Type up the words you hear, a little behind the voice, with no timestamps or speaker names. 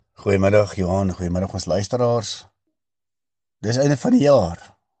Goeiemiddag Johan, goeiemiddag ons luisteraars. Dis einde van die jaar.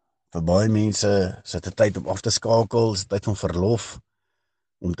 Vir baie mense sit dit tyd om af te skakel, is tyd van verlof,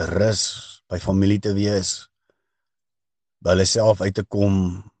 om te rus, by familie te wees, by hulle self uit te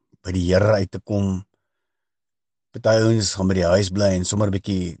kom, by die Here uit te kom. Party ouens gaan by die huis bly en sommer 'n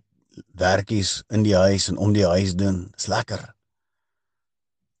bietjie werkies in die huis en om die huis doen. Dis lekker.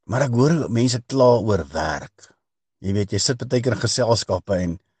 Maar ek hoor mense kla oor werk. Jy weet, jy sit baie keer in geselskappe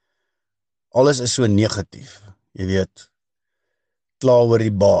en alles is so negatief. Jy weet, kla oor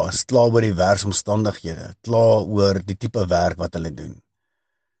die baas, kla oor die werksomstandighede, kla oor die tipe werk wat hulle doen.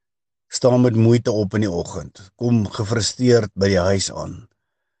 Staan met moeite op in die oggend, kom gefrustreerd by die huis aan.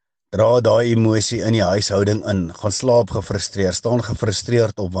 Dra daai emosie in die huishouding in, gaan slaap gefrustreerd, staan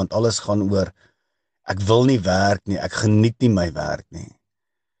gefrustreerd op want alles gaan oor ek wil nie werk nie, ek geniet nie my werk nie.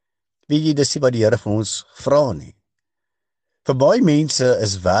 Weet jy, dis nie wat die Here van ons vra nie. Vir baie mense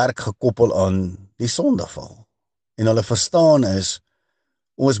is werk gekoppel aan die sondeval. En hulle verstaan is,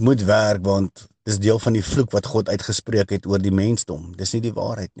 ons moet werk want dis deel van die vloek wat God uitgespreek het oor die mensdom. Dis nie die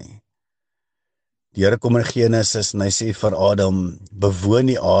waarheid nie. Die Here kom in Genesis en hy sê vir Adam, bewoon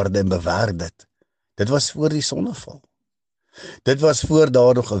die aarde en bewerk dit. Dit was voor die sondeval. Dit was voor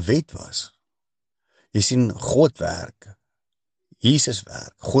daar nog 'n wet was. Jy sien, God werk. Jesus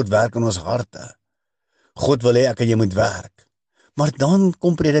werk. God werk in ons harte. God wil hê ek en jy moet werk. Maar dan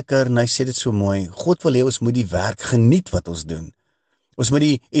kom prediker en hy sê dit so mooi, God wil hê ons moet die werk geniet wat ons doen. Ons moet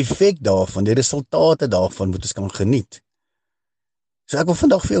die effek daarvan, die resultate daarvan moet ons kan geniet. So ek wil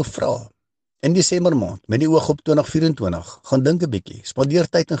vandag vir jou vra, in Desember maand, met die oog op 2024, gaan dink 'n bietjie, spandeer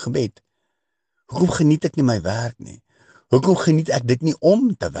tyd in gebed. Hoekom geniet ek nie my werk nie? Hoekom geniet ek dit nie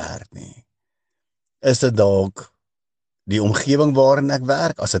om te werk nie? Is dit dalk die omgewing waarin ek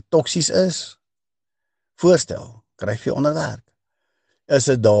werk, as dit toksies is? Voorstel, kry vir jou ander werk. Is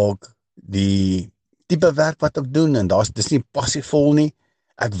dit dalk die tipe werk wat ek doen en dis nie passievol nie.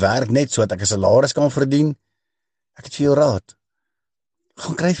 Ek werk net sodat ek 'n salaris kan verdien. Ek het vir jou raad.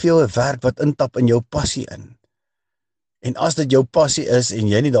 Gaan kry vir jou 'n werk wat intap in jou passie in. En as dit jou passie is en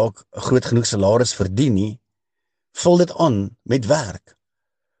jy nie dalk 'n groot genoeg salaris verdien nie, vul dit aan met werk.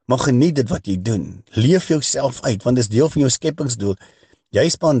 Maar geniet dit wat jy doen. Leef jouself uit want dis deel van jou skepingsdoel. Jy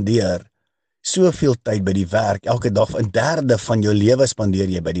spandeer soveel tyd by die werk, elke dag 1/3 van jou lewe spandeer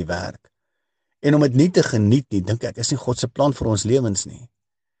jy by die werk. En om dit nie te geniet nie, dink ek, is nie God se plan vir ons lewens nie.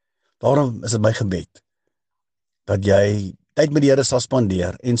 Daarom is dit my gebed, dat jy tyd met die Here sal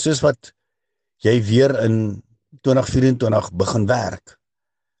spandeer, en soos wat jy weer in 2024 begin werk,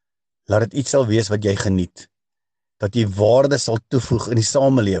 laat dit iets sal wees wat jy geniet, dat jy waarde sal toevoeg in die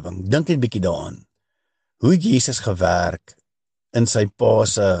samelewing. Dink net 'n bietjie daaraan. Hoe het Jesus gewerk in sy pa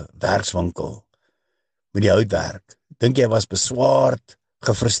se werkswinkel met die houtwerk? Dink jy was beswaard,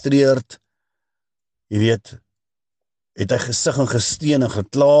 gefrustreerd? Jy weet, het hy gesig en gesteen en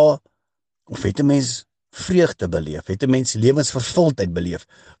gekla? Of het 'n mens vreugde beleef? Het 'n mens lewensvervuldheid beleef?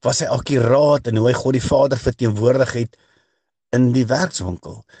 Was hy akkuraat in hoe hy God die Vader verteenwoordig het in die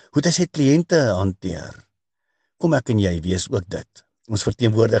werkswinkel? Hoe het hy sy kliënte hanteer? Kom ek en jy wees ook dit. Ons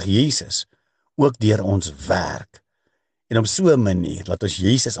verteenwoordig Jesus ook deur ons werk. En op so 'n manier laat ons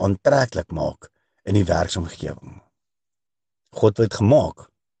Jesus aantreklik maak in die werksomgewing. God het gemaak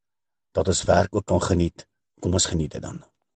dat ons werk ook kan geniet. Kom ons geniet dit dan.